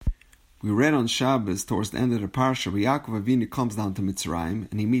We read on Shabbos, towards the end of the parsha, where Yaakov Avinu comes down to Mitzrayim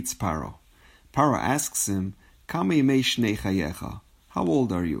and he meets Paro. Paro asks him, Kama yemei shnei chayecha? How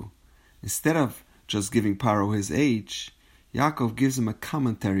old are you? Instead of just giving Paro his age, Yaakov gives him a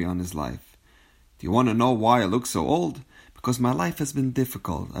commentary on his life. Do you want to know why I look so old? Because my life has been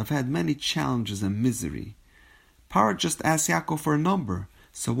difficult. I've had many challenges and misery. Paro just asked Yaakov for a number,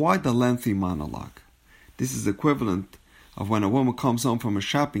 so why the lengthy monologue? This is equivalent of when a woman comes home from a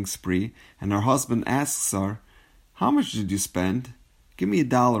shopping spree and her husband asks her, how much did you spend? Give me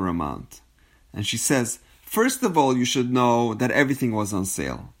 $1 amount. And she says, first of all, you should know that everything was on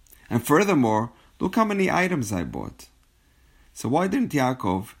sale. And furthermore, look how many items I bought. So why didn't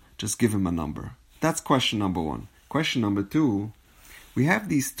Yaakov just give him a number? That's question number one. Question number two, we have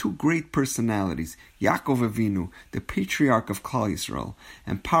these two great personalities, Yaakov Avinu, the patriarch of Klal Yisrael,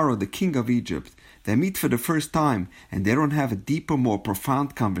 and Paro, the king of Egypt. They meet for the first time, and they don't have a deeper, more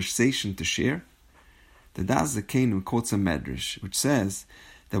profound conversation to share. The Daz Zakenu quotes a medrash, which says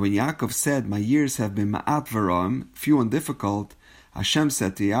that when Yaakov said, my years have been ma'at v'ra'im, few and difficult, Hashem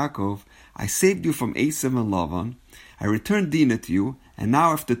said to Yaakov, I saved you from Esav and Lavan, I returned Dinah to you, and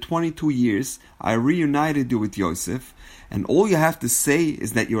now after 22 years, I reunited you with Yosef, and all you have to say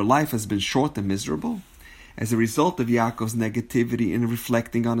is that your life has been short and miserable? As a result of Yaakov's negativity in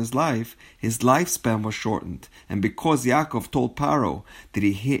reflecting on his lifespan was shortened, and because Yaakov told Paro that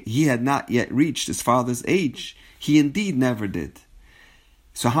he had not yet reached his father's age, he indeed never did.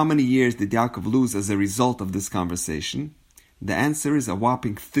 So how many years did Yaakov lose as a result of this conversation? The answer is a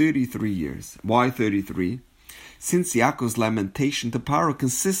whopping 33 years. Why 33? Since Yaakov's lamentation to Paro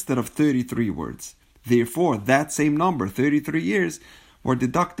consisted of 33 words. Therefore, that same number, 33 years, were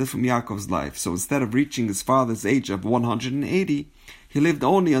deducted from Yaakov's life. So instead of reaching his father's age of 180, he lived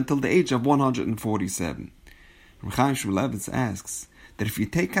only until the age of 147. Reb Chaim Shmulevitz asks that if you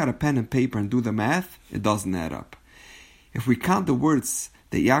take out a pen and paper and do the math, it doesn't add up. If we count the words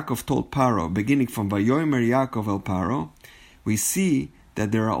that Yaakov told Paro, beginning from Vayomer Yaakov el Paro, we see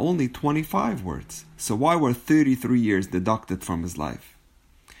that there are only 25 words. So why were 33 years deducted from his life?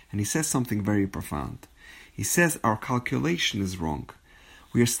 And he says something very profound. He says our calculation is wrong.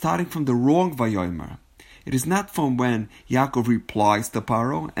 We are starting from the wrong Vayomer. It is not from when Yaakov replies to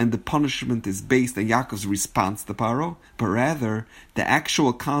Paro and the punishment is based on Yaakov's response to Paro, but rather the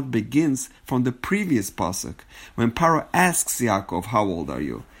actual count begins from the previous pasuk, when Paro asks Yaakov, how old are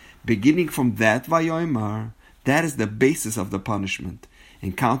you? Beginning from that Vayomer, that is the basis of the punishment.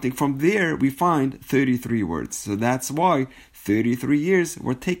 And counting from there, we find 33 words. So that's why 33 years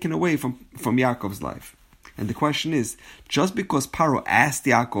were taken away from Yaakov's life. And the question is, just because Paro asked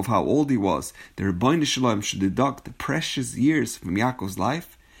Yaakov how old he was, the Rebbeinu Shalom should deduct the precious years from Yaakov's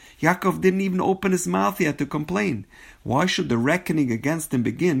life? Yaakov didn't even open his mouth yet to complain. Why should the reckoning against him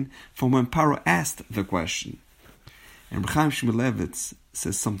begin from when Paro asked the question? And Reb Chaim Shmulevitz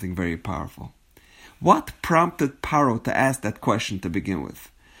says something very powerful. What prompted Paro to ask that question to begin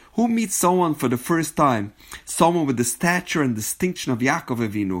with? Who meets someone for the first time, someone with the stature and distinction of Yaakov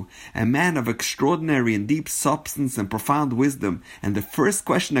Avinu, a man of extraordinary and deep substance and profound wisdom, and the first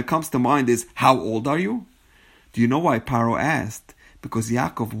question that comes to mind is, how old are you? Do you know why Paro asked? Because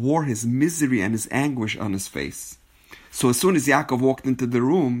Yaakov wore his misery and his anguish on his face. So as soon as Yaakov walked into the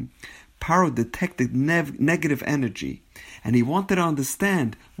room, Paro detected negative energy, and he wanted to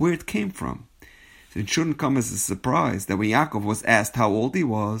understand where it came from. So it shouldn't come as a surprise that when Yaakov was asked how old he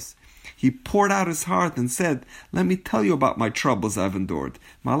was, he poured out his heart and said, let me tell you about my troubles I've endured.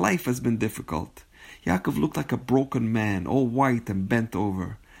 My life has been difficult. Yaakov looked like a broken man, all white and bent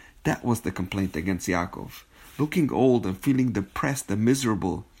over. That was the complaint against Yaakov. Looking old and feeling depressed and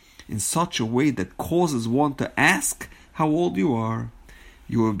miserable in such a way that causes one to ask how old you are,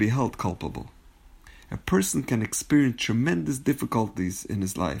 you will be held culpable. A person can experience tremendous difficulties in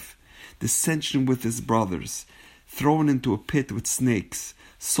his life. Dissension with his brothers, thrown into a pit with snakes,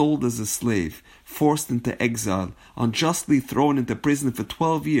 sold as a slave, forced into exile, unjustly thrown into prison for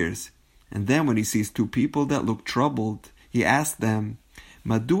 12 years. And then when he sees two people that look troubled, he asks them,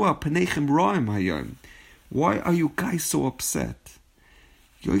 Madua panechem roim hayom? Why are you guys so upset?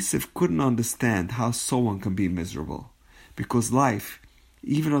 Yosef couldn't understand how someone can be miserable, because life,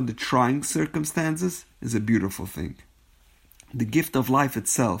 even under trying circumstances, is a beautiful thing. The gift of life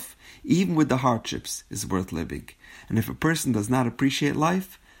itself, even with the hardships, is worth living. And if a person does not appreciate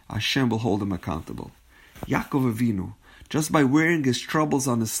life, Hashem will hold him accountable. Yaakov Avinu, just by wearing his troubles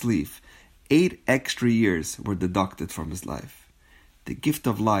on his sleeve, 8 extra years were deducted from his life. The gift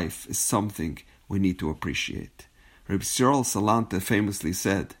of life is something we need to appreciate. Reb Cyril Salanta famously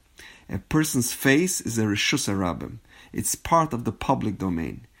said, a person's face is a Reshus HaRabim. It's part of the public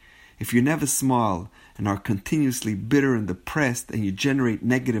domain. If you never smile and are continuously bitter and depressed and you generate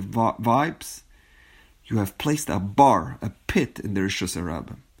negative vibes, you have placed a bar, a pit in the Rishus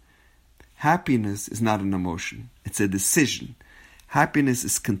HaRabim. Happiness is not an emotion. It's a decision. Happiness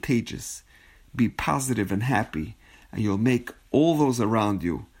is contagious. Be positive and happy, and you'll make all those around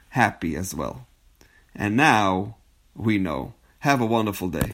you happy as well. And now, we know. Have a wonderful day.